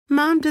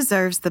Mom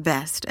deserves the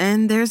best,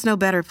 and there's no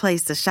better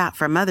place to shop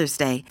for Mother's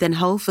Day than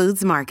Whole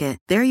Foods Market.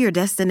 They're your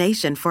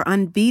destination for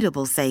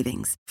unbeatable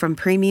savings, from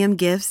premium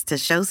gifts to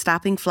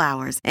show-stopping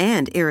flowers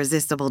and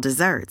irresistible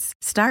desserts.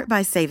 Start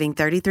by saving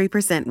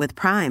 33% with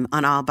Prime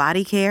on all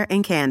body care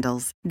and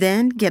candles.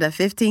 Then get a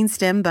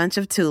 15-stem bunch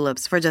of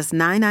tulips for just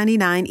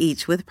 $9.99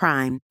 each with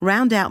Prime.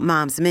 Round out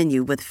Mom's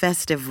menu with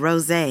festive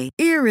rosé,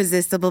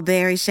 irresistible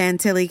berry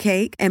chantilly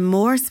cake, and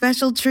more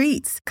special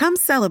treats. Come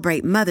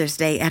celebrate Mother's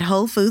Day at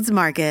Whole Foods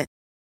Market.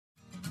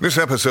 This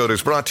episode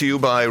is brought to you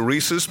by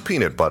Reese's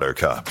Peanut Butter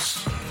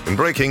Cups. In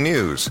breaking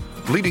news,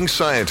 leading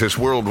scientists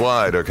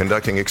worldwide are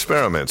conducting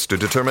experiments to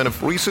determine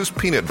if Reese's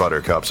Peanut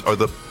Butter Cups are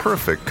the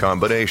perfect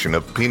combination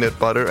of peanut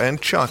butter and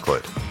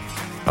chocolate.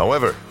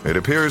 However, it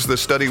appears the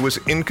study was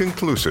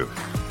inconclusive,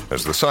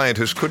 as the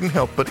scientists couldn't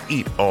help but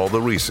eat all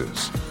the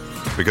Reese's.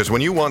 Because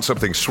when you want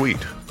something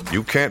sweet,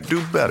 you can't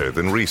do better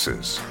than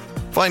Reese's.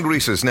 Find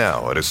Reese's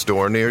now at a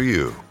store near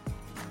you.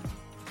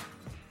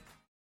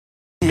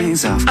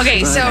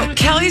 Okay, so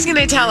Kelly's going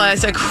to tell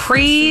us a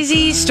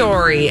crazy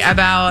story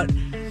about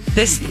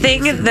this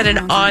thing that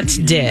an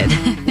aunt did.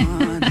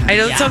 I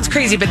know it sounds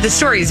crazy, but the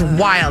story is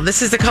wild.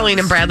 This is the Colleen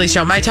and Bradley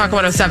Show, My Talk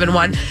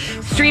 1071.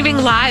 Streaming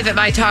live at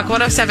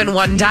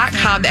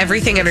MyTalk1071.com.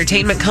 Everything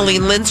Entertainment.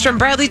 Colleen Lindstrom,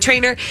 Bradley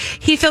Trainer.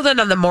 He filled in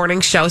on the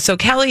morning show. So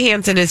Kelly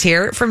Hansen is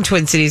here from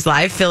Twin Cities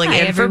Live, filling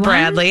in for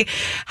Bradley.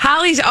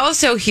 Holly's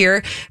also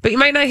here, but you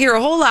might not hear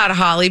a whole lot of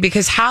Holly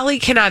because Holly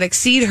cannot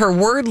exceed her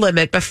word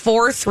limit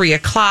before 3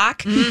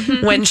 o'clock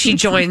when she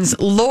joins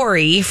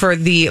Lori for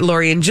the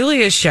Lori and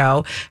Julia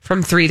show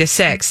from 3 to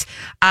 6.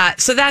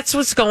 So that's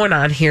what's going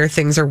on here.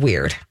 Things are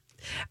weird,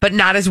 but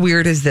not as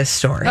weird as this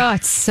story. Oh,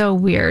 it's so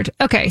weird.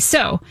 Okay,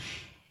 so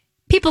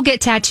people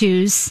get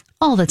tattoos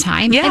all the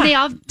time, and they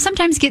all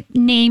sometimes get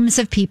names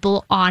of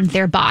people on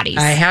their bodies.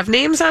 I have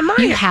names on my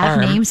You have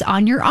arm. names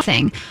on your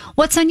thing.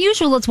 What's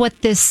unusual is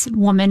what this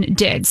woman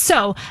did.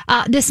 So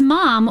this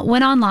mom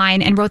went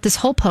online and wrote this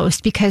whole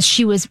post because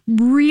she was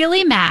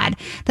really mad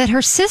that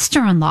her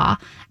sister-in-law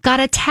got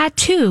a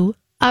tattoo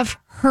of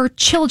her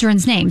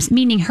children's names,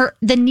 meaning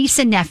the niece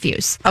and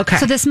nephews. Okay.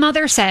 So this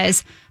mother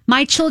says,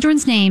 my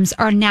children's names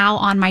are now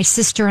on my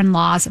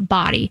sister-in-law's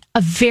body.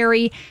 A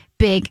very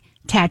big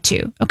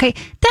tattoo. Okay.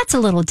 That's a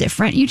little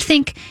different. You'd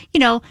think,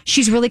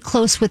 she's really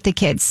close with the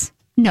kids.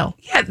 No.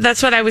 Yeah,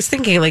 that's what I was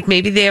thinking. Like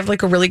maybe they have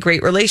like a really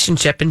great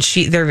relationship and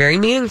they're very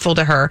meaningful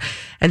to her.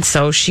 And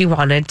so she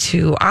wanted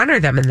to honor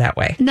them in that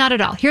way. Not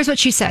at all. Here's what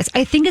she says.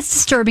 I think it's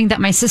disturbing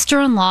that my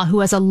sister-in-law,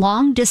 who has a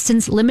long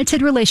distance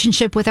limited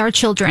relationship with our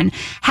children,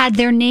 had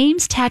their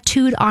names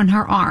tattooed on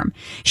her arm.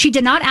 She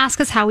did not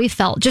ask us how we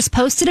felt, just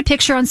posted a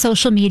picture on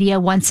social media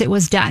once it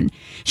was done.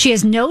 She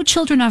has no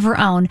children of her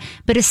own,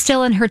 but is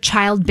still in her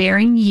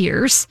childbearing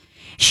years.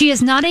 She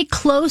is not a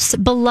close,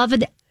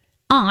 beloved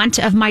aunt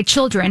of my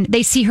children.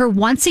 They see her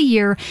once a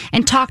year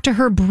and talk to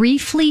her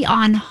briefly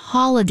on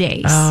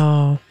holidays.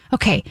 Oh.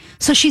 Okay,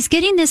 so she's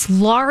getting this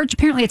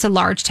apparently it's a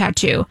large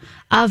tattoo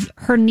of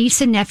her niece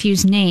and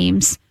nephew's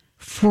names.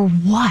 For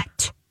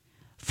what?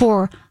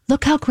 For,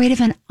 look how great of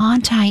an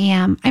aunt I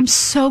am. I'm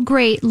so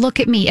great.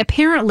 Look at me.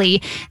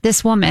 Apparently,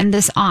 this woman,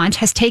 this aunt,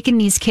 has taken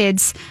these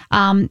kids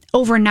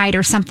overnight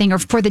or something, or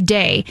for the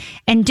day,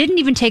 and didn't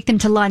even take them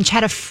to lunch.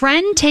 Had a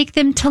friend take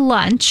them to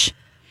lunch,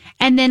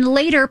 and then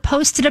later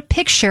posted a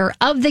picture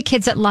of the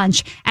kids at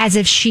lunch as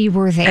if she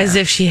were there. As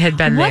if she had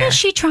been there. What is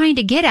she trying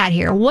to get at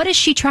here? What is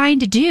she trying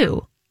to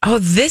do? Oh,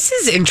 this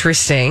is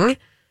interesting.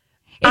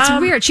 It's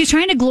weird. She's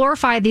trying to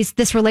glorify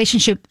this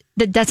relationship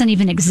that doesn't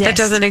even exist. That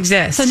doesn't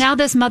exist. So now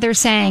this mother's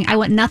saying, I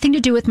want nothing to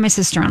do with my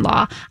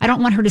sister-in-law. I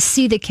don't want her to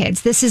see the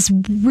kids. This is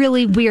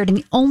really weird. And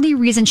the only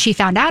reason she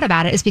found out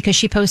about it is because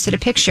she posted a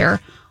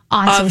picture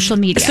on social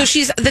media. So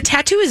the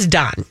tattoo is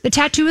done. The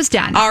tattoo is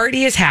done.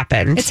 Already has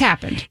happened. It's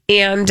happened.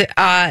 And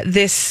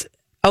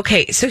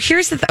so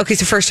here's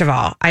so first of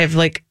all, I have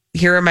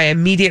here are my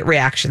immediate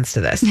reactions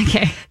to this.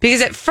 Okay.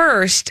 Because at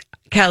first,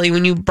 Kelly,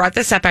 when you brought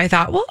this up, I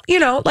thought, well,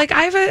 we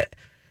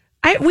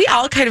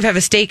all kind of have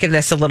a stake in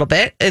this a little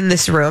bit in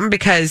this room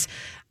because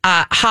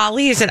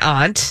Holly is an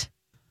aunt.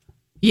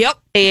 Yep.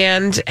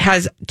 And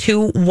has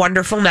 2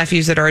 wonderful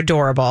nephews that are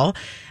adorable.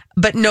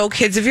 But no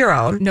kids of your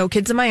own. No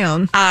kids of my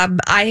own.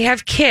 I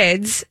have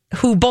kids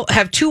who both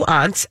have 2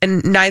 aunts,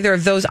 and neither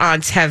of those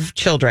aunts have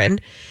children.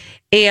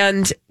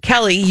 And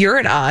Kelly, you're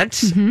an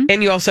aunt,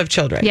 and you also have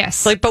children.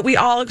 Yes. But we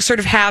all sort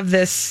of have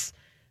this.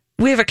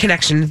 We have a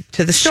connection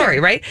to the story,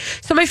 right?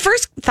 So my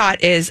first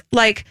thought is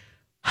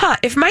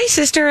if my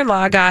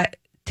sister-in-law got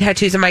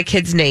tattoos of my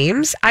kids'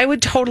 names, I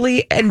would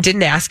totally, and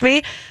didn't ask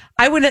me,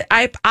 I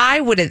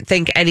wouldn't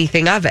think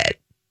anything of it.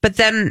 But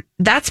then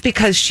that's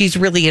because she's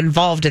really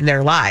involved in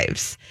their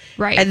lives.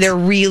 Right. And they're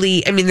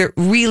really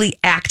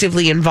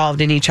actively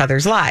involved in each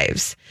other's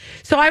lives.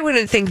 So I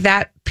wouldn't think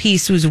that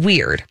piece was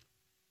weird.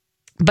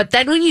 But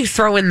then when you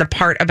throw in the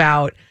part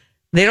about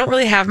they don't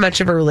really have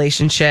much of a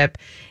relationship,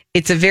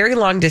 it's a very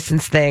long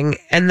distance thing.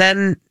 And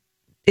then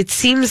it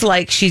seems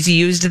like she's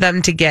used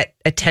them to get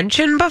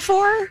attention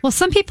before. Well,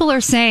 some people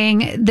are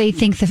saying they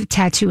think the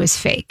tattoo is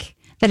fake.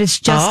 that is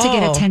just to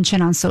get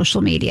attention on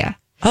social media.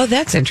 Oh,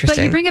 that's interesting.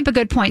 But you bring up a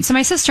good point. So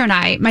my sister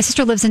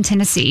lives in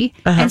Tennessee.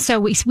 And so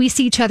we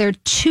see each other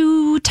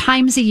 2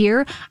 times a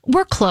year.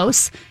 We're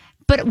close,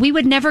 but we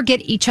would never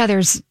get each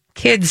other's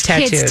kids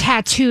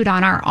tattooed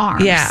on our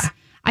arms. Yeah.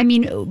 I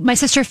mean, my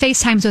sister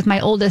FaceTimes with my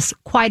oldest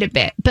quite a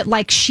bit, but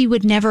like she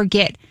would never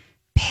get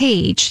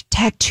Paige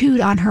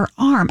tattooed on her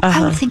arm.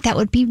 I would think that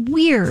would be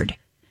weird.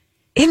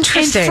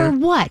 Interesting. And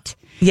for what?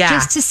 Yeah.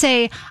 Just to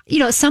say,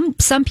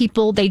 some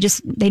people, they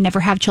never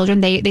have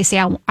children. They say,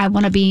 I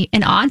want to be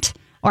an aunt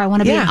or I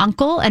want to be an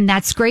uncle, and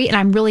that's great. And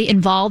I'm really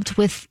involved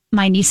with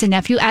my niece and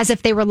nephew as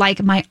if they were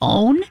like my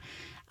own.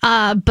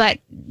 But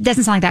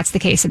doesn't sound like that's the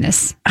case in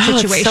this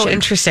situation. It's so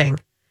interesting.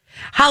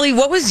 Holly,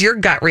 what was your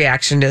gut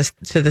reaction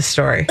to this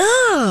story?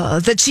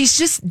 That she's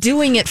just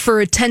doing it for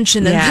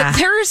attention. And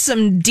there are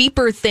some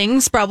deeper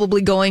things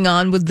probably going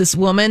on with this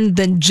woman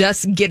than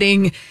just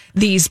getting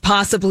these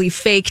possibly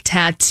fake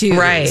tattoos.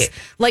 Right.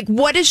 Like,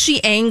 what is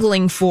she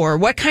angling for?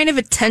 What kind of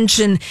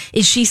attention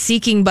is she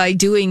seeking by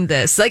doing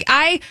this? Like,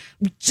 I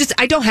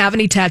don't have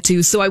any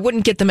tattoos, so I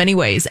wouldn't get them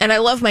anyways. And I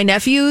love my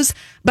nephews,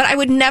 but I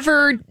would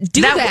never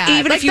do that.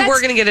 Even if you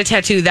were going to get a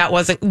tattoo, that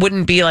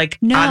wouldn't be like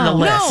on the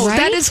list. No, right?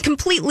 that is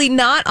completely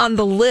not on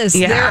the list.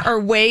 Yeah. There are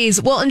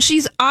ways. Well, and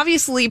she's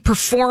obviously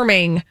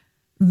performing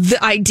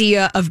the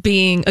idea of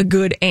being a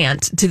good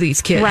aunt to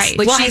these kids. Right.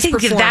 Like, Well, she's I think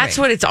performing. that's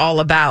what it's all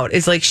about,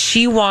 is like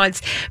she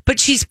wants, but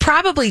she's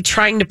probably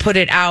trying to put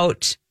it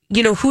out.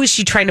 Who is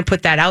she trying to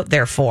put that out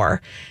there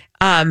for?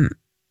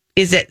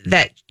 Is it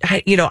that,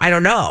 I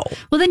don't know.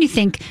 Well, then you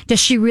think, does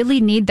she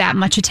really need that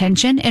much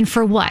attention? And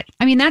for what?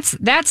 I mean,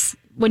 that's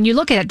when you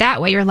look at it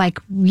that way, you're like,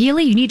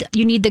 really?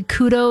 You need the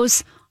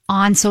kudos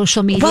on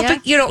social media? Well,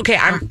 but okay,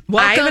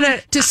 Welcome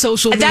to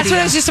social media. That's what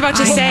I was just about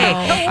to say.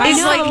 I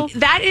know. Like,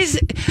 that is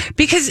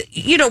because,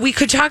 we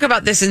could talk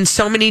about this in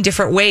so many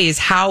different ways,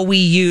 how we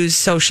use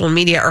social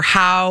media, or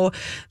how,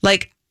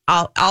 like,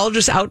 I'll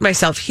just out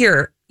myself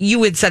here.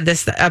 You had said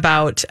this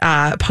about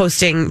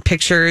posting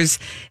pictures.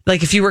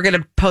 Like, if you were going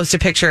to post a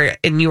picture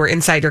and you were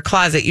inside your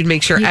closet, you'd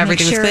make sure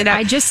everything was cleaned up.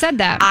 I just said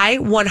that. I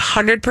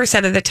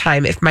 100% of the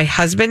time, if my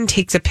husband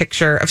takes a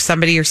picture of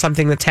somebody or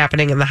something that's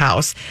happening in the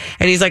house,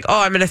 and he's like,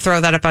 "Oh, I'm going to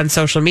throw that up on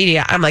social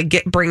media," I'm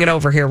like, bring it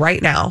over here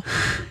right now,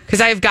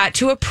 because I've got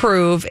to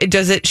approve.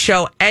 Does it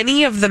show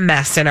any of the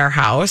mess in our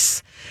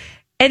house?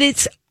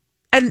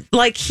 And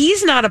like,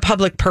 he's not a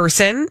public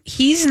person.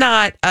 He's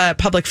not a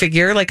public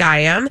figure like I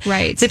am.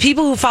 Right. The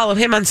people who follow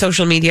him on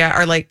social media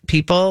are like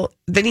people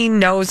that he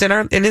knows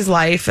in his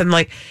life. And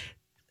like,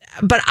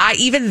 but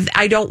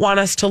I don't want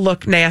us to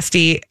look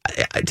nasty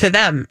to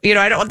them.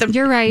 I don't want them.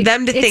 You're right.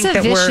 Them to think that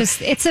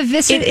it's a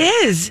vicious. It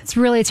is. It's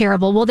really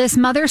terrible. Well, this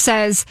mother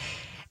says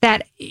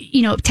that,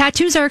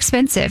 tattoos are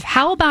expensive.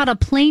 How about a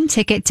plane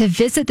ticket to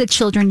visit the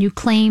children you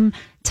claim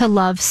to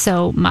love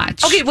so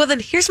much? Okay, well then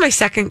here's my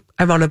second.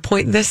 I want to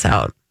point this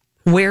out.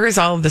 Where is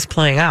all of this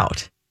playing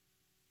out?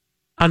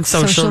 On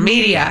social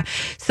media.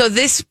 So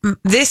this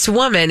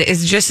woman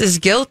is just as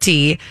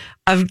guilty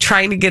of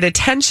trying to get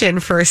attention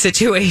for a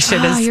situation.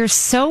 Oh, you're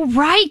so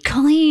right,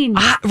 Colleen.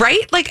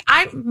 Right?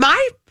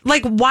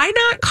 Like, why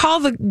not call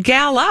the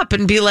gal up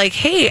and be like,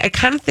 "Hey, I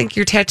kind of think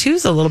your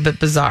tattoo's a little bit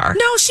bizarre."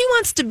 No, she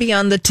wants to be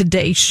on the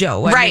Today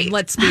Show. I mean,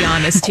 let's be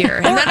honest here.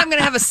 And then I'm going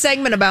to have a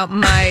segment about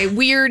my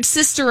weird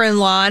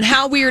sister-in-law and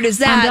how weird is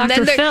that? On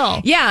Dr.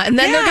 Phil. Yeah, and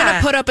then they're going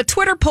to put up a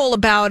Twitter poll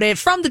about it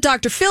from the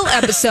Dr. Phil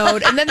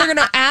episode, and then they're going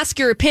to ask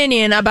your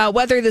opinion about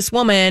whether this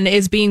woman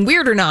is being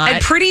weird or not.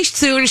 And pretty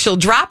soon she'll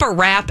drop a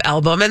rap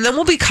album, and then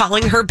we'll be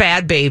calling her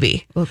Bad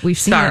Baby. Look, we've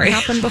seen it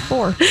happen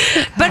before.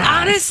 But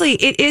honestly,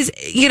 it is,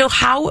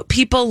 how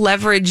people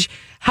leverage,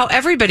 how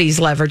everybody's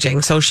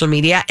leveraging social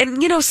media. And,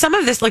 some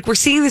of this, like, we're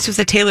seeing this with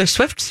the Taylor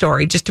Swift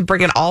story, just to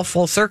bring it all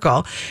full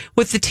circle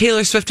with the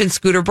Taylor Swift and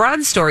Scooter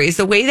Braun story, is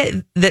the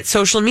way that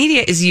social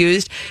media is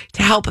used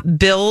to help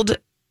build,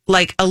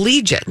 like,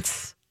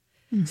 allegiance.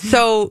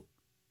 Mm-hmm.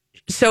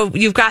 So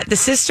you've got the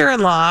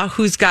sister-in-law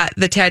who's got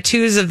the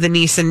tattoos of the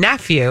niece and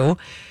nephew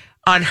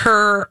on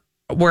her,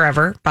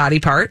 wherever,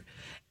 body part.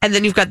 And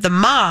then you've got the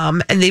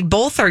mom, and they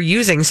both are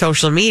using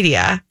social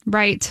media,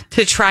 right,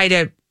 to try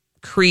to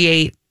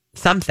create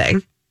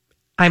something.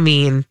 I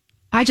mean,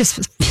 I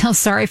just feel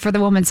sorry for the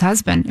woman's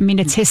husband. I mean,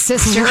 it's his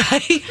sister.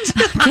 Right?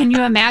 Can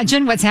you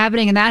imagine what's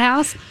happening in that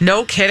house?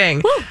 No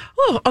kidding.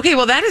 Woo. Okay,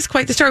 well, that is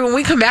quite the story. When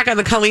we come back on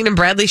the Colleen and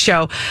Bradley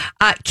show,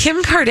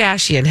 Kim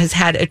Kardashian has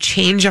had a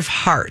change of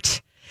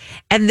heart,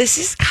 and this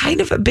is kind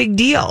of a big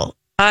deal.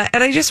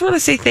 And I just want to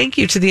say thank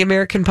you to the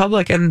American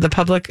public and the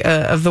public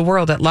of the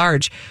world at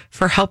large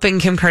for helping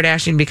Kim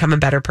Kardashian become a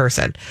better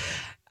person.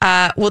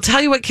 We'll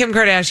tell you what Kim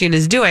Kardashian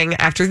is doing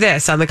after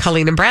this on the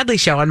Colleen and Bradley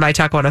show on My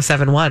Talk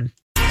 107.1.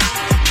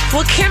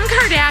 Well, Kim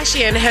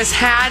Kardashian has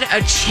had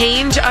a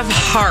change of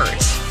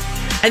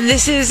heart. And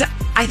this is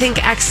I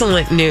think,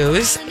 excellent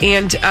news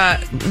and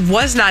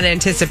was not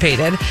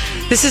anticipated.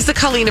 This is the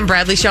Colleen and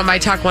Bradley Show, My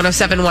Talk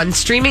 1071,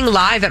 streaming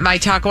live at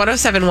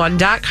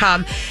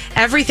mytalk1071.com.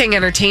 Everything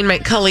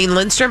Entertainment. Colleen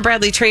Lindstrom,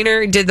 Bradley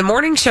Trainer, did the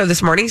morning show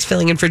this morning. He's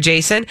filling in for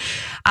Jason.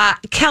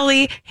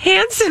 Kelly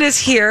Hansen is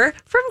here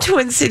from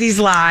Twin Cities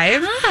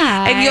Live.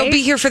 Hi. And you'll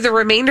be here for the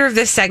remainder of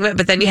this segment,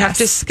 but then you have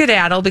to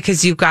skedaddle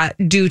because you've got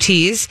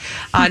duties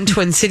on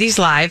Twin Cities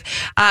Live.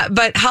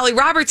 But Holly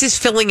Roberts is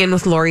filling in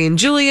with Lori and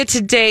Julia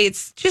today.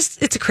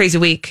 It's a crazy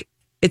week.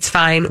 It's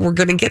fine. We're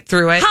going to get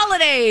through it.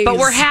 Holidays. But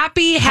we're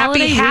happy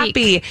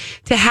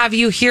to have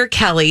you here,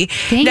 Kelly.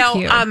 Thank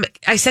you.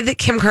 I said that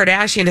Kim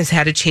Kardashian has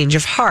had a change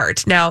of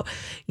heart. Now,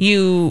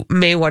 you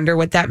may wonder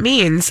what that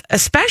means,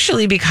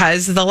 especially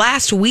because the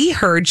last we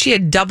heard, she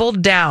had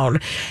doubled down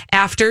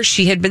after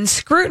she had been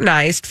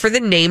scrutinized for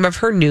the name of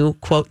her new,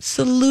 quote,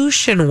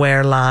 solution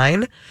wear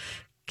line,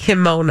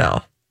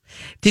 Kimono.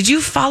 Did you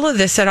follow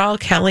this at all,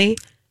 Kelly?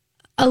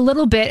 A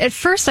little bit. At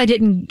first, I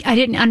didn't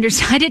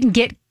understand. I didn't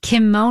get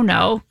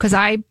kimono because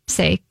I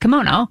say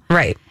kimono,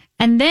 Right.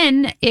 and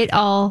then it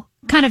all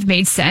kind of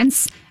made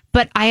sense.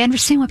 But I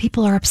understand why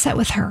people are upset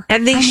with her,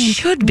 And they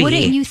should be.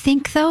 Wouldn't you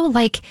think, though?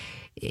 Like,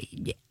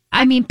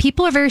 I mean,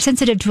 people are very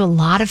sensitive to a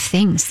lot of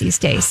things these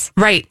days.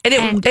 Right.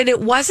 And it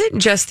wasn't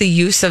just the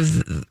use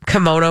of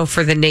kimono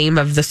for the name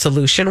of the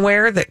solution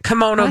wear, that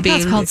kimono I thought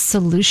it's called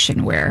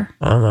solution wear.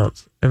 Well,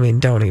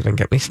 don't even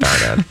get me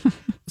started.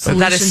 So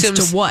that Solutions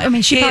assumes to what? I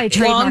mean, she probably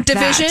long trademarked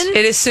that. division.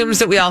 it assumes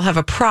that we all have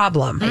a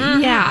problem.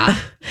 Yeah.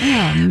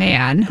 Oh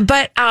man.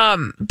 But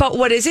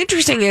what is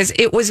interesting is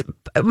it was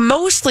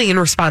mostly in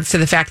response to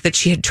the fact that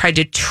she had tried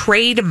to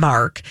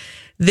trademark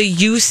the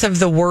use of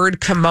the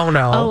word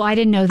kimono. Oh, I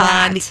didn't know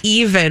that. On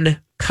even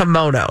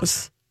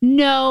kimonos.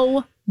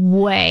 No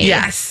way.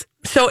 Yes.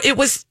 So it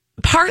was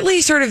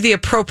partly sort of the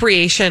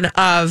appropriation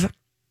of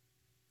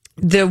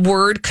the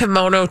word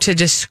kimono to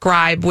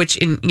describe, which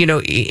in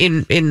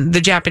the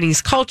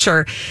Japanese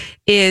culture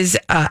is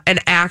an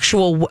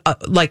actual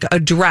like a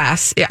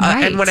dress.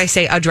 Right. And when I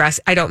say a dress,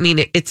 I don't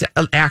mean it's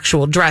an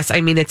actual dress.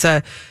 I mean it's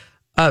a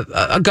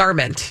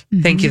garment.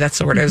 Mm-hmm. Thank you. That's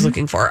the word I was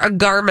looking for. A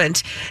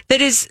garment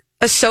that is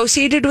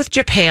associated with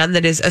Japan,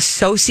 that is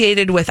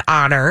associated with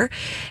honor,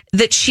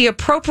 that she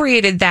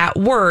appropriated that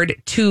word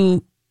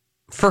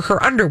for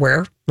her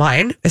underwear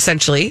line,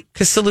 essentially,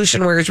 because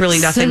solution wear is really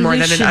nothing more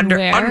than an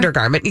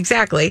undergarment.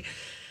 Exactly.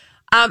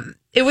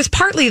 It was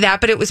partly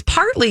that, but it was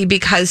partly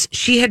because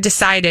she had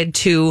decided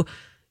to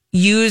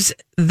use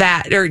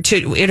that, or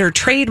to, in her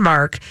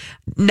trademark,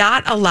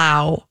 not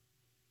allow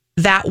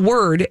that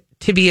word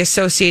to be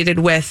associated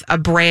with a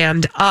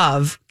brand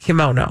of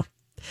kimono.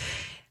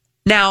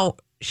 Now,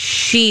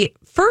 she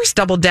first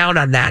doubled down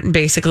on that and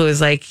basically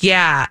was like,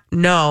 yeah,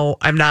 no,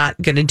 I'm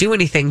not going to do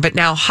anything. But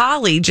now,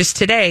 Holly, just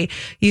today,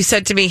 you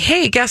said to me,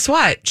 hey, guess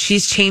what?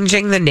 She's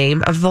changing the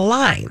name of the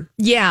line.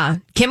 Yeah.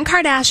 Kim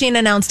Kardashian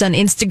announced on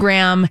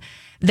Instagram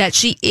that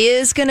she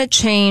is going to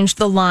change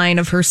the line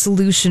of her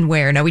solution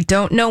wear. Now, we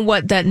don't know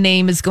what that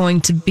name is going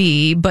to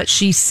be, but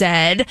she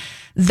said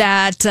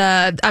that,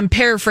 I'm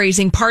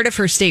paraphrasing part of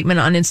her statement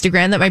on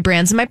Instagram, that my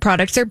brands and my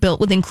products are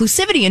built with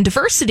inclusivity and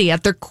diversity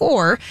at their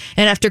core.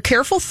 And after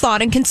careful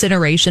thought and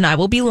consideration, I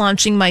will be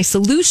launching my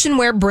solution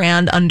wear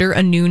brand under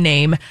a new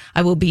name.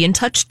 I will be in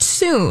touch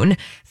soon.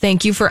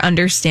 Thank you for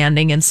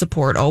understanding and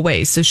support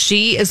always. So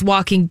she is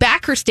walking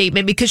back her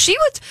statement because she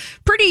was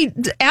pretty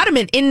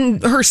adamant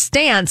in her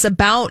stance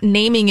about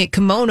naming it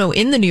kimono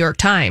in the New York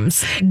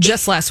Times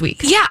just last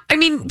week. Yeah, I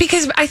mean,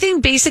 because I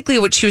think basically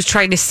what she was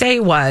trying to say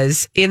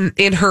was in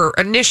her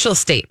initial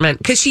statement,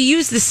 because she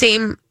used the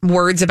same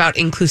words about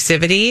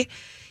inclusivity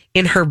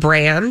in her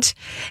brand.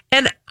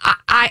 And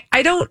I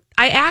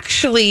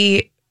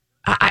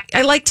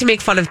like to make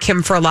fun of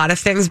Kim for a lot of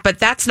things, but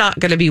that's not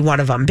going to be one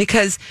of them,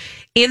 because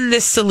in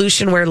this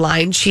solution wear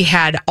line, she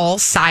had all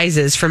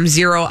sizes from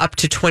 0 up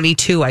to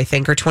 22, I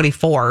think, or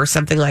 24 or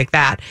something like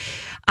that.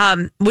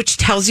 Which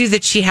tells you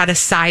that she had a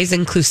size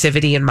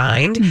inclusivity in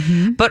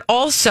mind, but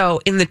also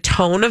in the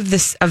tone of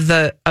this, of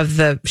the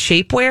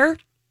shapewear,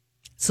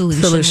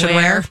 solution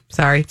wear.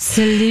 Sorry.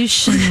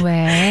 Solution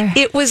wear.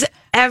 It was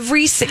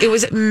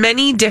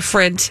many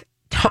different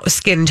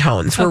skin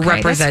tones were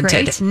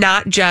represented,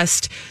 not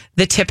just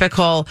the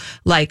typical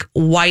like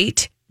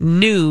white,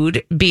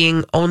 nude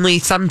being only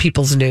some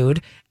people's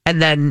nude,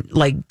 and then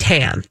like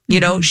tan. You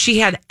know, she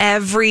had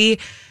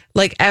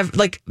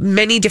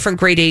many different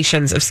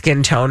gradations of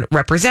skin tone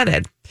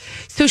represented.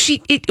 So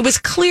it was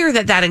clear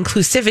that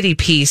inclusivity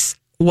piece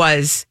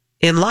was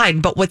in line.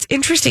 But what's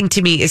interesting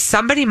to me is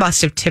somebody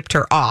must have tipped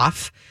her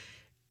off,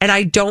 and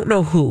I don't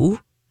know who.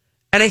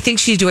 And I think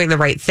she's doing the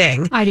right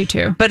thing. I do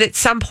too. But at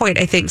some point,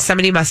 I think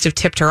somebody must have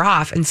tipped her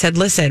off and said,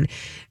 listen,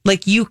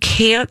 like, you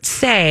can't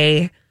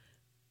say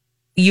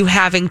you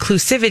have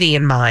inclusivity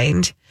in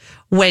mind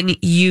when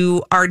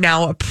you are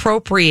now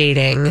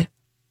appropriating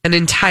an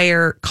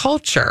entire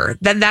culture.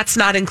 Then that's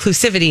not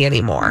inclusivity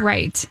anymore.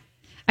 Right.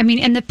 I mean,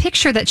 and the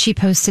picture that she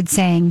posted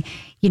saying,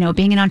 you know,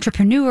 being an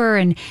entrepreneur,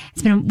 and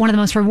it's been one of the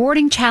most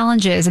rewarding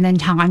challenges, and then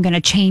how I'm going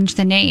to change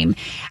the name.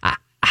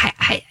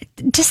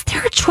 just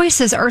their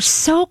choices are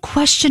so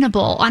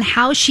questionable on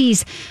how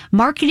she's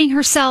marketing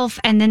herself,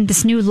 and then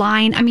this new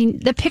line. I mean,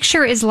 the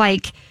picture is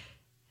like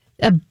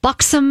a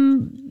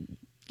buxom,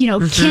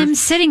 Kim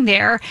sitting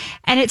there,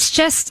 and it's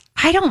just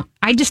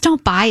I just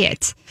don't buy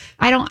it.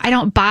 I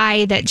don't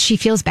buy that she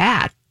feels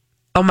bad.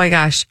 Oh my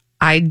gosh,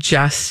 I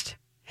just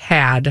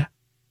had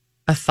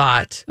a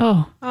thought.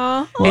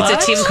 It's a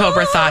Team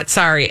Cobra thought.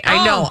 Sorry.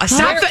 I know.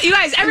 Stop. You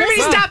guys, everybody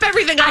stop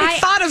everything. I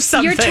thought of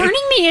something. You're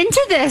turning me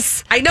into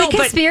this. I know, the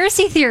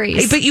conspiracy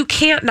theories. But you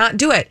can't not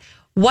do it.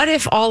 What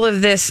if all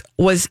of this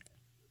was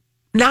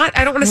not,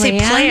 I don't want to say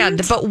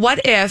planned, but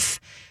what if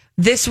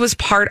this was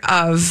part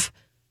of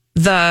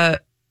the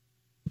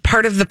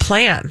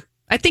plan?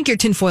 I think your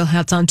tinfoil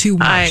hat's on too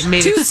much.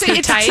 Maybe it's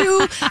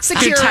too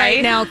secure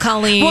right now,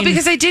 Colleen. Well,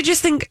 because I did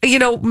just think,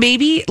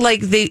 maybe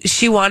like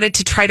she wanted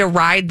to try to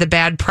ride the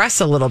bad press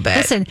a little bit.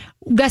 Listen,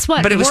 guess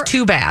what? But it was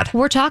too bad.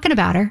 We're talking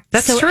about her.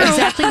 That's so true.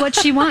 Exactly what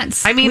she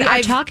wants. I mean,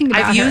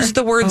 I've used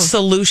the word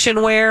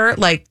solutionware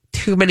like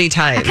too many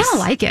times. I kind of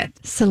like it.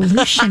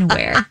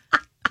 Solutionware.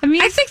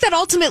 I think that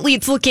ultimately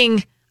it's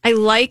looking, I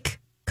like,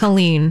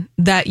 Colleen,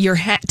 that your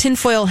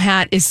tinfoil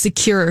hat is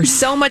secure,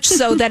 so much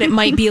so that it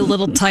might be a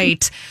little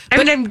tight.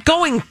 But I'm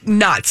going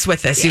nuts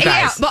with this, you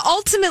guys. Yeah, but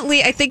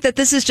ultimately, I think that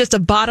this is just a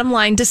bottom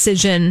line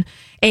decision,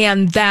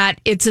 and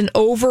that it's an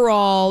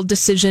overall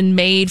decision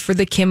made for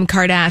the Kim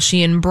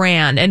Kardashian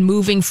brand. And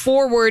moving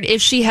forward,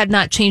 if she had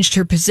not changed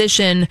her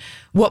position,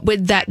 what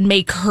would that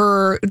make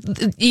her?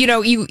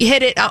 You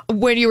hit it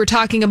when you were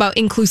talking about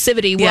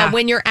inclusivity. Well,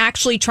 when you're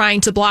actually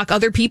trying to block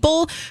other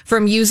people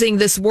from using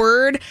this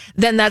word,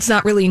 then that's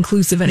not really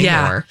inclusive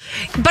anymore.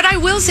 Yeah. But I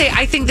will say,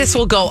 I think this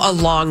will go a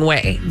long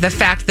way. The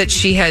fact that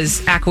she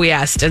has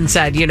acquiesced and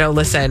said,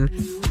 listen,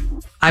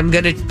 I'm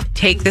going to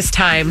take this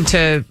time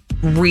to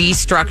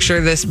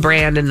restructure this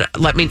brand, and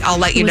I'll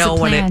let you know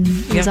when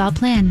it was all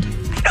planned.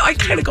 I know, I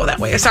kind of go that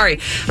way. Sorry,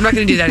 I'm not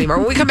going to do that anymore.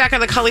 When we come back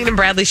on the Colleen and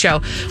Bradley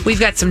show, we've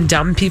got some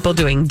dumb people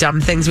doing dumb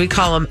things. We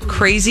call them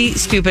crazy,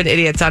 stupid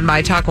idiots on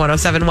My Talk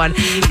 1071.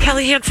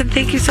 Kelly Hansen,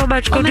 thank you so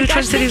much. Go do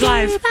Twin Cities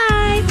Live.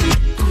 Bye.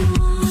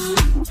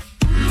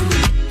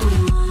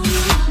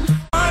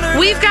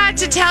 We've got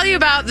to tell you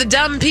about the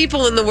dumb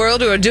people in the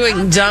world who are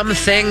doing dumb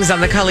things on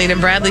the Colleen and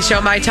Bradley show,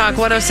 My Talk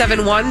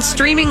 1071,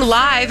 streaming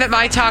live at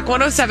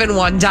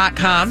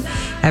mytalk1071.com.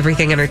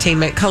 Everything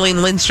Entertainment.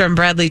 Colleen Lindstrom,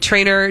 Bradley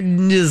Trainer,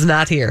 is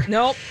not here.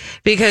 Nope.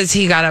 Because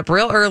he got up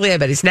real early. I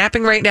bet he's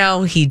napping right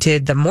now. He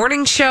did the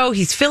morning show.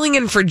 He's filling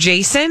in for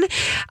Jason.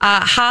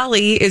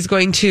 Holly is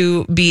going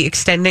to be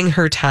extending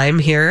her time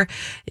here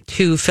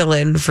to fill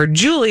in for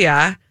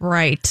Julia.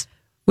 Right.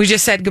 We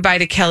just said goodbye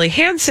to Kelly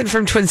Hansen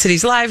from Twin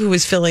Cities Live, who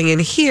was filling in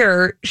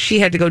here. She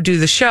had to go do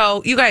the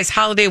show. You guys,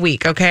 holiday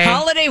week, okay?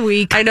 Holiday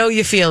week. I know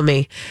you feel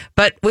me.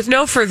 But with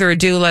no further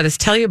ado, let us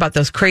tell you about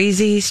those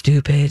crazy,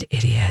 stupid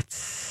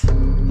idiots.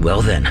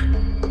 Well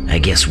then, I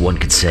guess one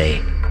could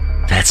say,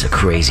 that's a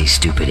crazy,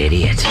 stupid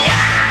idiot.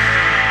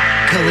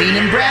 Colleen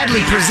and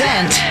Bradley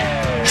present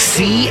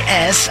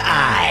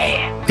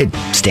CSI. It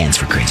stands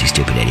for Crazy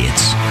Stupid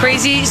Idiots.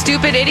 Crazy,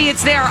 stupid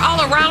idiots. They are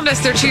all around us.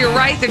 They're to your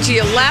right, they're to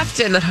your left.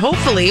 And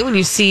hopefully, when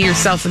you see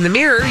yourself in the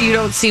mirror, you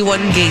don't see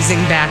one gazing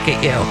back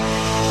at you.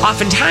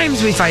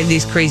 Oftentimes, we find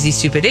these crazy,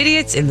 stupid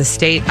idiots in the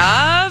state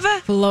of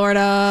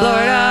Florida.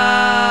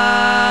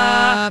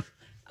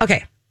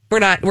 Okay,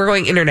 we're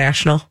going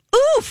international.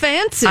 Ooh,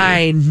 fancy.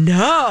 I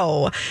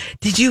know.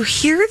 Did you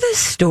hear the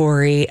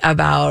story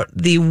about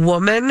the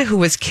woman who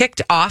was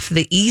kicked off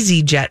the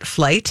EasyJet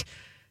flight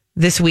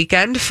this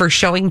weekend for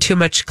showing too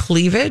much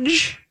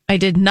cleavage? I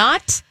did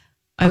not.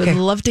 I would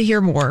love to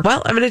hear more.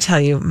 Well, I'm going to tell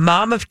you.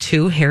 Mom of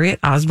two, Harriet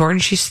Osborne,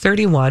 she's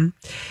 31.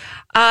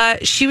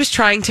 She was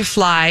trying to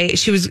fly.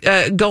 She was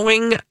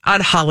going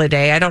on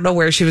holiday. I don't know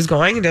where she was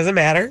going. It doesn't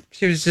matter.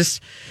 She was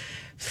just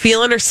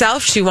feeling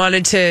herself. She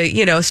wanted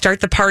to,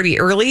 start the party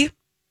early.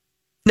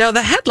 Now,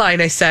 the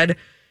headline, I said,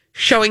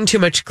 showing too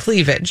much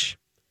cleavage.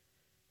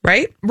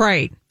 Right?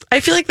 Right. I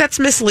feel like that's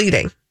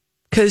misleading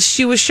because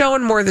she was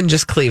showing more than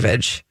just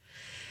cleavage.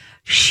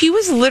 She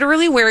was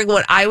literally wearing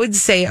what I would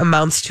say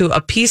amounts to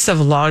a piece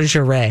of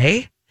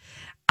lingerie.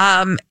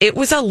 It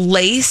was a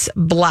lace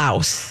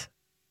blouse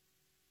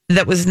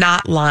that was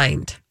not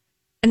lined.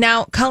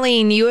 Now,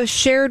 Colleen, you have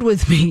shared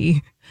with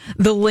me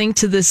the link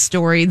to this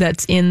story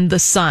that's in The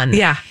Sun.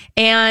 Yeah.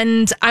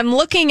 And I'm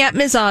looking at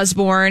Ms.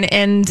 Osborne,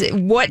 and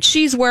what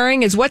she's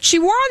wearing is what she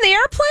wore on the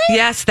airplane?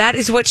 Yes, that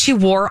is what she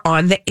wore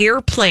on the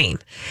airplane.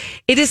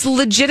 It is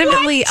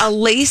legitimately a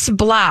lace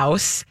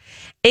blouse.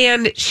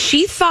 And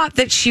she thought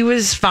that she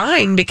was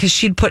fine because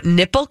she'd put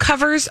nipple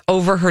covers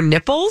over her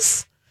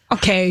nipples.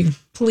 Okay,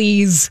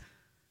 please.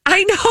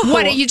 I know.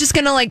 What, are you just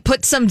going to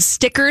put some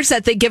stickers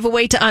that they give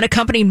away to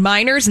unaccompanied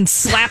minors and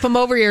slap them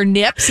over your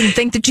nips and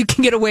think that you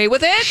can get away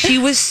with it? She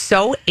was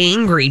so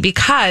angry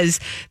because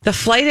the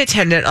flight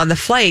attendant on the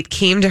flight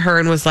came to her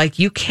and was like,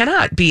 you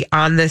cannot be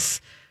on this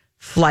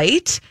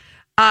flight.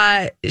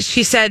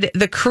 She said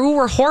the crew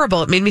were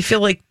horrible. It made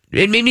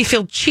me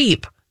feel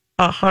cheap.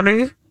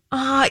 Honey,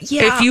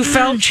 Yeah. If you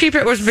felt cheap,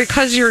 it was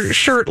because your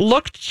shirt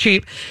looked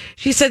cheap.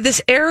 She said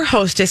this air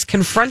hostess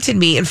confronted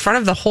me in front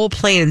of the whole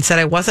plane and said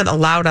I wasn't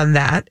allowed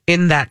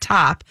in that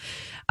top.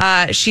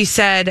 She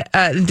said,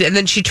 and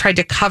then she tried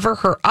to cover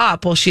her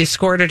up while she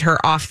escorted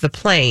her off the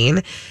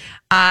plane.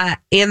 And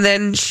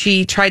then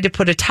she tried to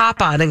put a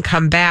top on and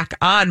come back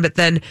on, but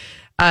then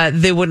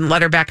they wouldn't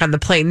let her back on the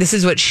plane. This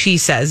is what she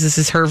says. This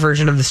is her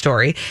version of the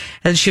story.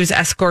 And she was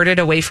escorted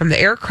away from the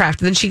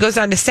aircraft. And then she goes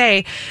on to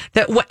say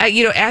that,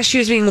 as she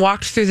was being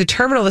walked through the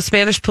terminal, the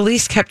Spanish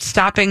police kept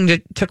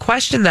stopping to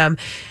question them.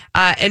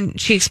 And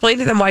she explained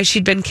to them why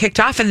she'd been kicked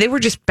off, and they were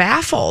just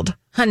baffled.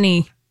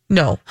 Honey.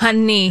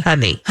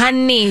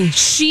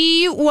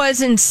 She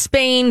was in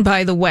Spain,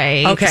 by the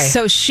way. Okay.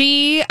 So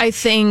she, I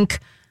think,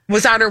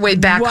 was on her way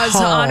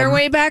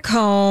back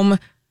home.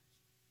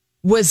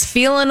 Was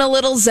feeling a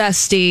little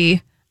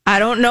zesty. I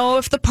don't know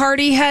if the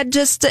party had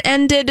just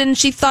ended and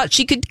she thought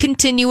she could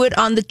continue it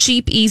on the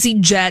cheap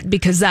EasyJet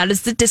because that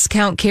is the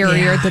discount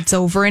carrier that's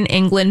over in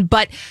England.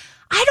 But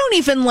I don't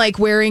even like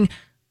wearing,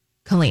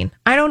 Colleen,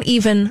 I don't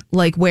even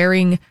like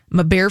wearing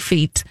my bare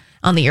feet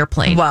on the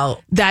airplane.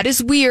 Well, that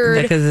is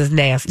weird. Because it's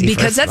nasty.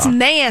 Because that's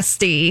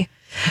nasty.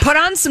 Put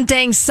on some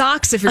dang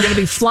socks if you're going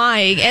to be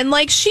flying. And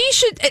she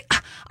should.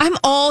 I'm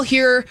all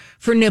here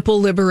for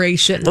nipple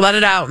liberation. Let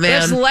it out,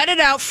 man. Just let it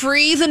out.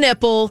 Free the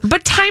nipple.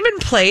 But time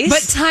and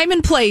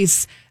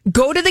place.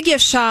 Go to the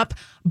gift shop,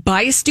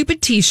 buy a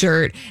stupid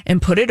T-shirt,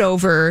 and put it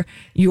over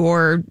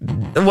your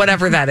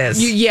whatever that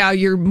is.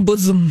 Your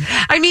bosom.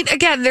 I mean,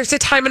 again, there's a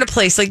time and a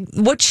place. Like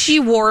what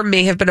she wore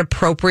may have been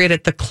appropriate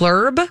at the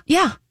club.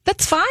 Yeah,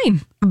 that's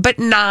fine, but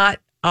not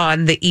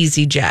on the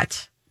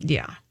EasyJet.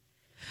 Yeah.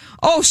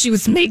 Oh, she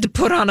was made to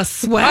put on a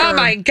sweater. Oh,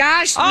 my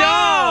gosh,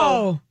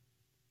 no.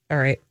 All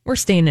right. We're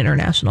staying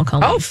international,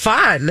 Colleen. Oh,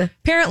 fun.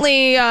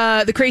 Apparently,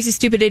 the crazy,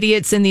 stupid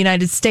idiots in the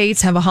United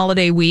States have a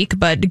holiday week,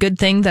 but good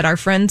thing that our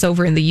friends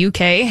over in the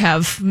UK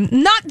have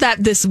not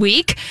that this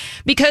week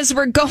because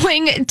we're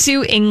going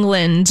to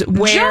England.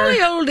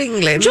 Jolly old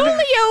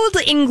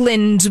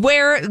England,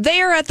 where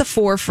they are at the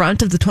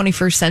forefront of the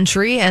 21st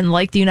century. And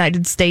like the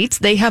United States,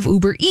 they have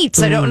Uber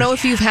Eats. I don't know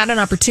if you've had an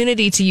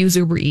opportunity to use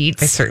Uber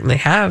Eats. I certainly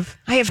have.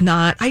 I have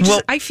not.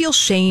 I feel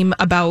shame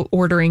about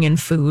ordering in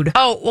food.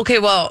 Oh, okay.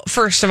 Well,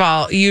 first of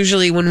all,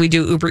 usually when we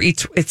do Uber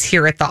Eats, it's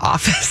here at the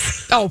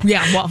office. Oh,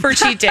 yeah. Well, for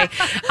cheat day.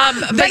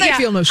 But I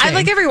feel no shame.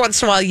 I every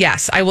once in a while,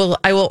 yes, I will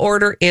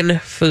order in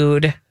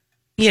food,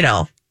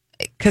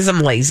 because I'm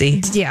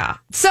lazy. Yeah.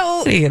 So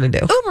what are you going to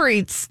do? Uber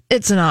Eats,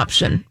 it's an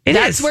option.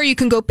 That's where you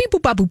can go beep,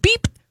 boop, babu,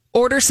 beep.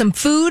 Order some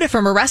food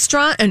from a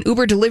restaurant. An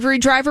Uber delivery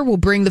driver will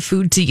bring the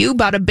food to you.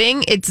 Bada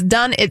bing. It's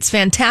done. It's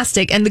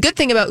fantastic. And the good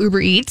thing about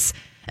Uber Eats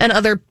and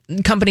other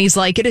companies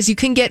like it is you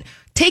can get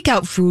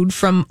takeout food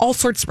from all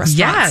sorts of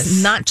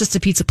restaurants, not just a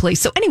pizza place.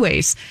 So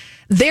anyways,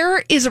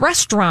 there is a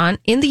restaurant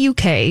in the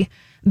UK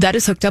that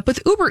is hooked up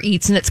with Uber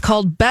Eats, and it's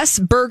called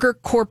Best Burger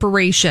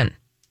Corporation.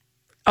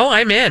 Oh,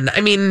 I'm in.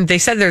 I mean, they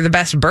said they're the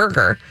best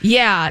burger.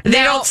 Yeah. They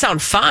don't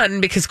sound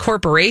fun because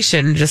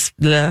corporation just...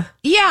 bleh.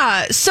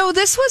 Yeah. So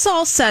this was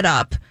all set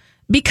up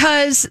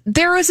because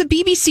there was a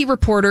BBC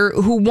reporter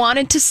who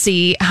wanted to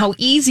see how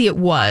easy it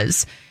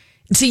was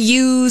to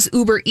use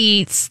Uber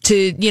Eats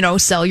to,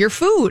 sell your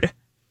food.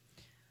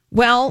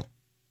 Well,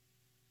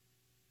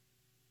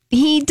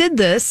 he did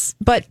this,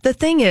 but the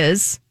thing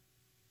is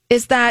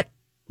that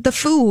the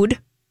food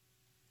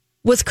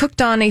was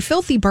cooked on a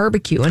filthy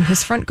barbecue in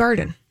his front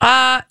garden.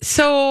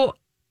 So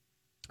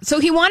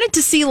he wanted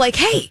to see,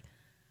 hey,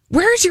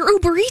 where's your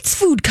Uber Eats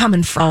food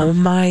coming from? Oh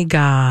my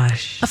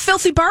gosh. A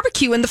filthy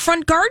barbecue in the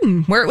front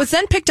garden, where it was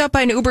then picked up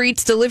by an Uber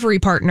Eats delivery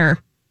partner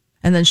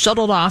and then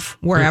shuttled off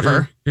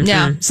wherever.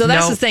 Yeah. So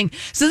that's the thing.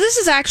 So this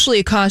is actually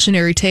a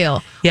cautionary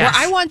tale. Yes.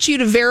 Where I want you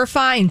to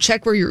verify and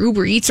check where your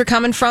Uber Eats are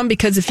coming from,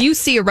 because if you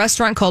see a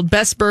restaurant called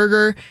Best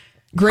Burger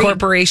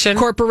Corporation,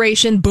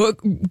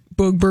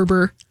 Booger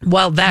Burger.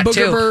 Well, that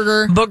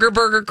Booger too. Booger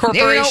Burger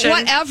Corporation.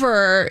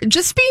 Whatever.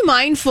 Just be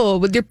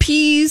mindful with your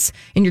P's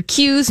and your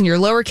Q's and your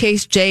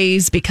lowercase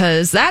J's,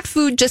 because that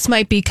food just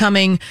might be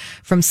coming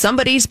from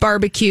somebody's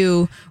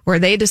barbecue where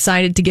they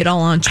decided to get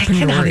all entrepreneurial. I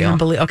cannot even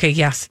believe. Okay,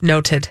 yes,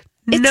 noted.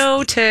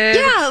 Noted.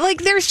 Yeah,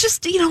 there's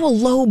just, a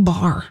low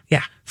bar.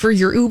 Yeah. For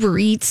your Uber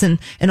Eats and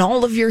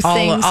all of your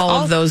things.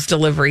 All of those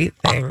delivery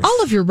things.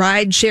 All of your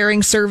ride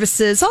sharing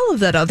services, all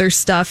of that other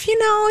stuff.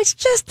 It's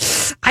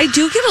just... I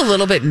do get a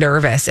little bit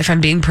nervous, if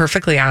I'm being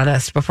perfectly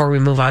honest, before we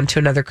move on to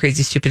another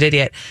crazy, stupid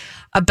idiot,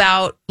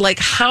 about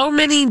how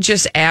many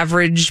just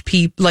average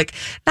people,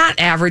 not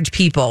average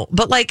people,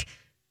 but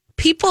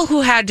people who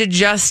had to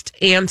just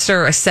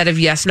answer a set of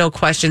yes/no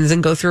questions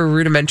and go through a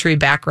rudimentary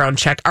background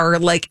check are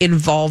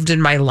involved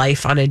in my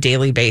life on a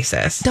daily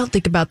basis. Don't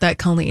think about that,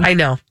 Colleen. I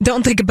know.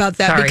 Don't think about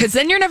that, because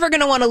then you're never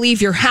going to want to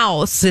leave your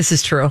house. This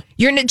is true.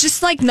 You're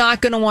just not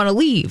going to want to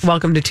leave.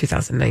 Welcome to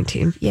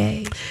 2019.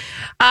 Yay.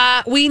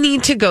 We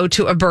need to go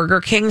to a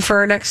Burger King for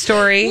our next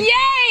story.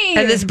 Yay!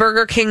 And this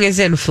Burger King is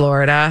in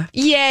Florida.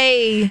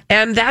 Yay!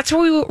 And that's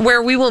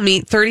where we will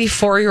meet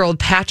 34-year-old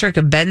Patrick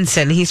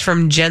Benson. He's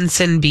from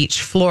Jensen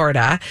Beach, Florida.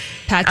 Florida.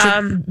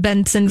 Patrick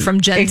Benson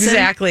from Jensen.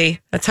 Exactly.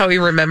 That's how he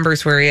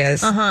remembers where he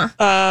is.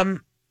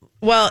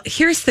 Well,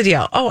 here's the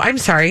deal. Oh, I'm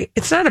sorry.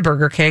 It's not a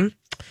Burger King.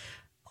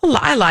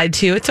 I lied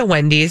to you. It's a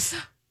Wendy's.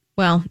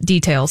 Well,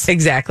 details.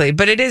 Exactly.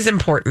 But it is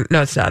important.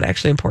 No, it's not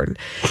actually important.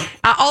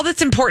 All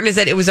that's important is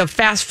that it was a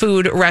fast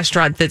food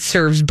restaurant that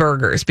serves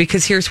burgers,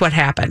 because here's what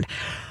happened.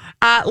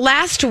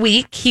 Last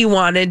week, he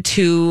wanted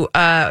to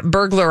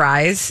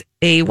burglarize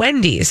a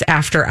Wendy's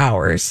after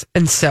hours.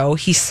 And so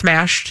he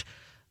smashed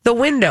the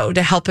window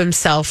to help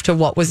himself to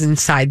what was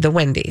inside the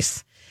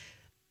Wendy's.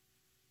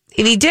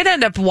 And he did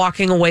end up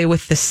walking away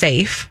with the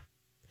safe.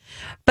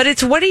 But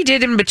it's what he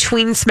did in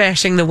between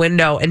smashing the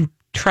window and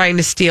trying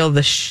to steal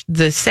the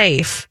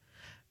safe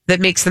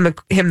that makes him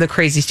the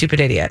crazy, stupid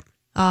idiot.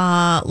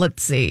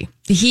 Let's see.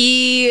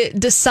 He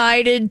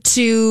decided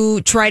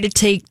to try to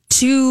take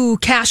 2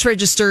 cash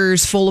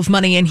registers full of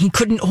money, and he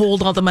couldn't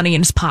hold all the money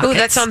in his pockets. Oh,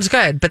 that sounds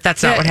good, but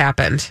that's not what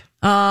happened.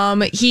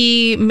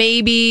 He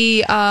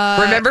maybe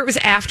remember, it was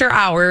after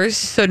hours,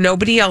 so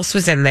nobody else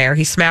was in there.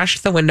 He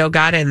smashed the window,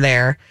 got in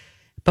there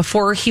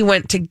before he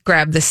went to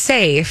grab the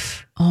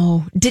safe.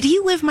 Oh, did he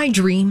live my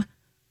dream?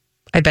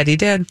 I bet he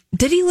did.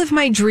 Did he live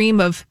my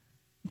dream of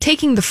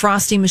taking the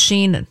Frosty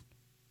machine and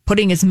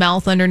putting his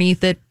mouth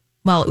underneath it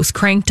while it was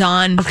cranked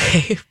on?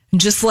 Okay. And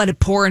just let it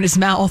pour in his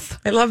mouth.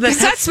 I love that.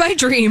 That's my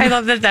dream. I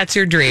love that that's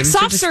your dream.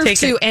 Soft serve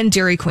too, and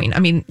Dairy Queen. I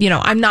mean,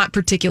 I'm not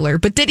particular,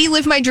 but did he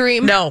live my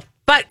dream? No,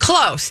 but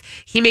close.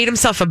 He made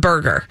himself a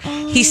burger.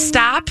 He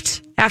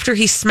stopped after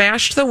he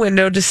smashed the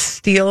window to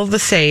steal the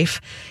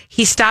safe.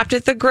 He stopped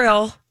at the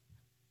grill,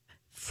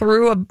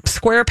 threw a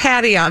square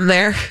patty on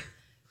there,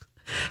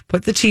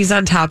 put the cheese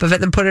on top of it,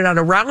 then put it on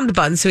a round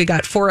bun, so he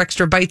got 4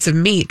 extra bites of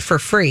meat for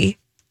free.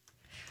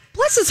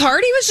 Bless his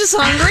heart, he was just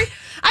hungry.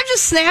 I'm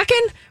just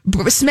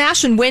snacking,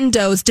 smashing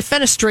windows.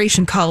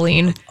 Defenestration,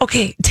 Colleen.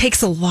 Okay. It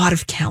takes a lot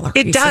of calories.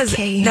 It does.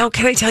 Okay? Now,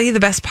 can I tell you the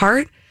best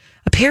part?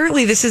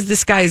 Apparently, this is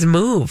this guy's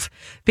move,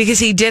 because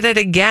he did it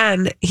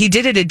again. He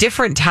did it a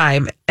different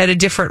time at a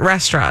different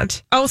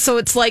restaurant. Oh, so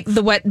it's like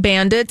the Wet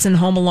Bandits in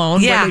Home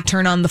Alone, where they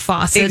turn on the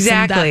faucets.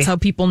 Exactly. And that's how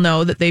people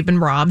know that they've been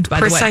robbed by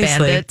the Wet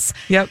Bandits.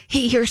 Yep.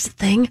 Hey, here's the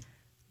thing.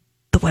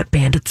 The Wet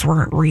Bandits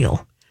weren't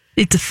real.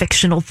 It's a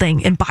fictional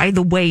thing. And by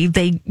the way,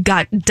 they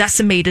got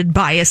decimated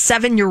by a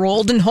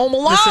 7-year-old in Home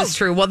Alone. This is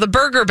true. Well, the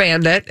Burger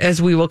Bandit,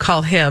 as we will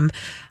call him,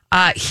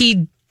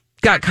 he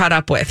got caught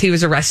up with. He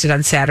was arrested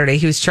on Saturday.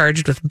 He was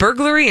charged with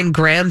burglary and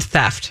grand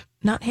theft.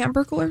 Not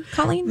Hamburglar,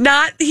 Colleen?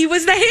 He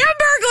was the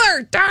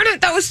Hamburglar. Darn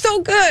it. That was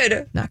so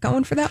good. Not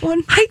going for that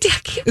one? I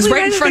can't It was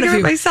right in front of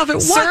you. Myself. It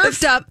was.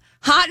 Served up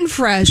hot and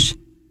fresh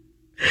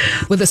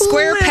with a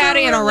square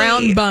patty and a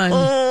round bun.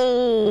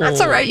 Oh.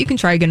 That's all right. You can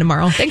try again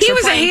tomorrow. Thanks He for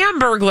was playing. a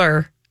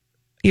Hamburglar.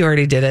 You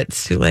already did it.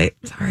 It's too late.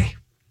 Sorry.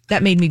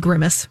 That made me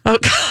grimace.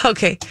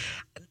 Okay.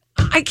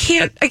 I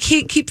can't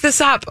keep this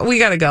up. We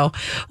got to go.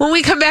 When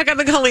we come back on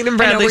the Colleen and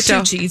Bradley we're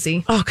show. too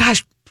cheesy. Oh,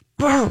 gosh.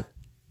 I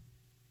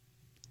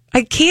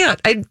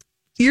can't.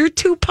 You're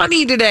too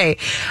punny today.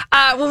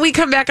 When we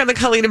come back on the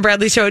Colleen and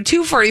Bradley show at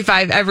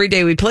 2:45 every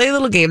day, we play a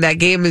little game. That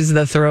game is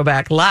the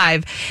Throwback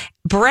Live.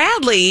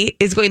 Bradley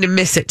is going to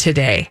miss it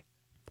today.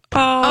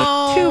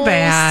 Oh, too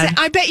bad.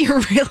 I bet you're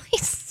really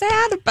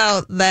sad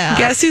about that.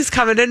 Guess who's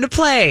coming into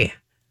play?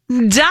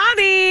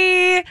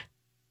 Donnie!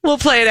 We'll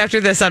play it after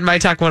this on My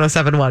Talk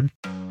 107.1.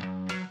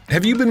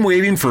 Have you been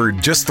waiting for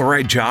just the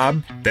right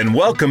job? Then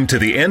welcome to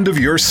the end of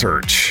your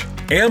search.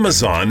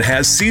 Amazon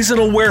has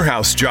seasonal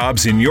warehouse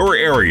jobs in your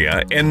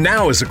area, and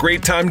now is a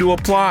great time to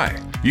apply.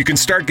 You can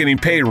start getting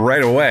paid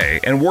right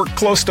away and work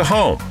close to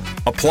home.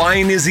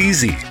 Applying is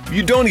easy.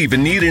 You don't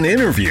even need an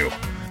interview.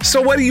 So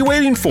what are you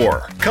waiting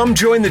for? Come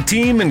join the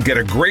team and get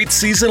a great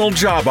seasonal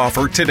job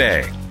offer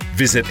today.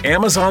 Visit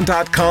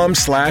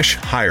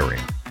Amazon.com/hiring.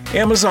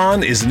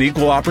 Amazon is an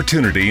equal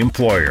opportunity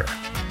employer.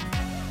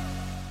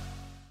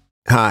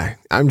 Hi,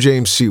 I'm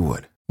James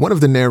Seawood, one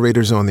of the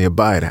narrators on the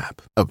Abide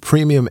app, a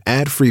premium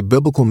ad-free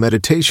biblical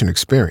meditation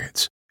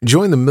experience.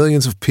 Join the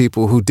millions of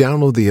people who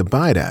download the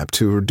Abide app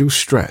to reduce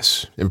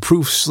stress,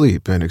 improve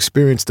sleep, and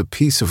experience the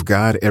peace of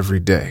God every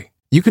day.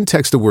 You can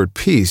text the word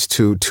PEACE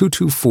to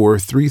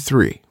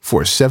 22433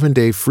 for a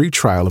 7-day free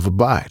trial of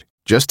Abide.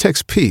 Just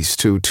text PEACE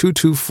to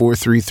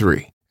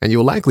 22433, and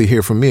you'll likely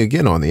hear from me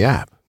again on the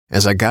app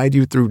as I guide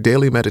you through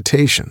daily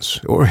meditations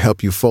or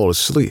help you fall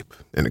asleep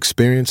and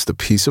experience the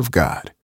peace of God.